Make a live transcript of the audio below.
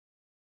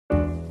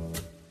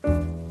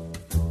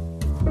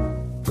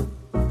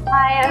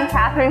Hi, I'm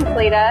Catherine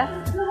Slita.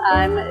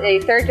 I'm a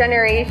third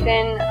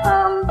generation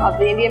of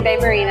the Indian Bay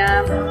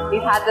Marina.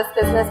 We've had this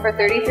business for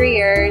 33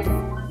 years.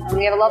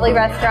 We have a lovely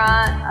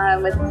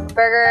restaurant with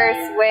burgers,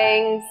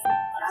 wings,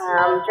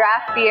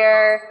 draft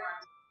beer,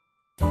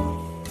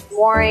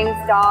 moorings,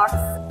 docks,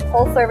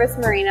 full-service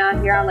marina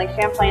here on Lake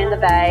Champlain in the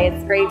Bay.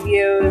 It's great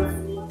views.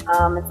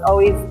 It's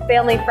always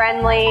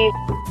family-friendly.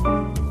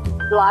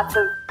 Lots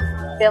of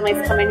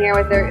families come in here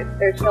with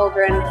their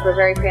children. We're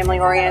very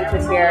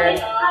family-oriented here.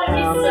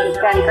 We've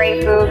done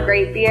great food,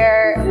 great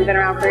beer. We've been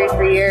around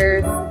 33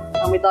 years.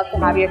 We'd love to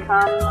have you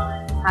come,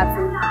 have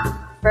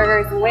some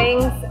burgers and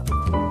wings,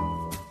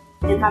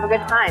 and have a good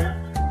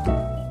time.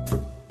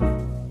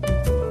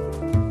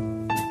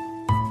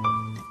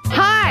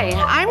 Hi,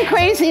 I'm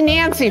Crazy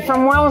Nancy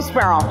from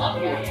Willsboro,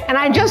 and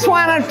I just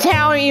want to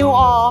tell you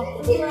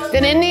all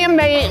that Indian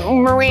Bay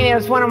Marina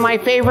is one of my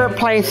favorite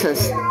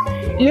places.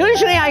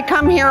 Usually I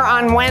come here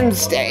on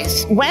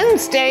Wednesdays.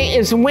 Wednesday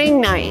is wing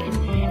night,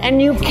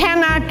 and you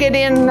cannot get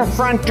in the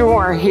front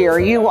door here.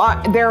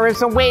 There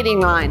is a waiting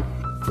line.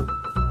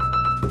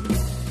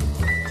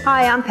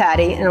 Hi, I'm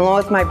Patty, and along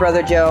with my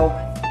brother Joe,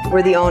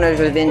 we're the owners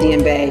of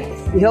Indian Bay.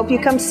 We hope you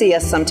come see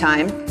us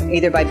sometime,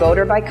 either by boat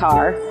or by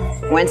car.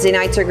 Wednesday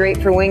nights are great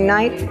for wing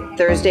night,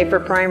 Thursday for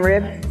prime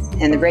rib,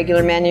 and the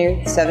regular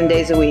menu 7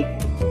 days a week.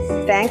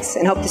 Thanks,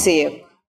 and hope to see you.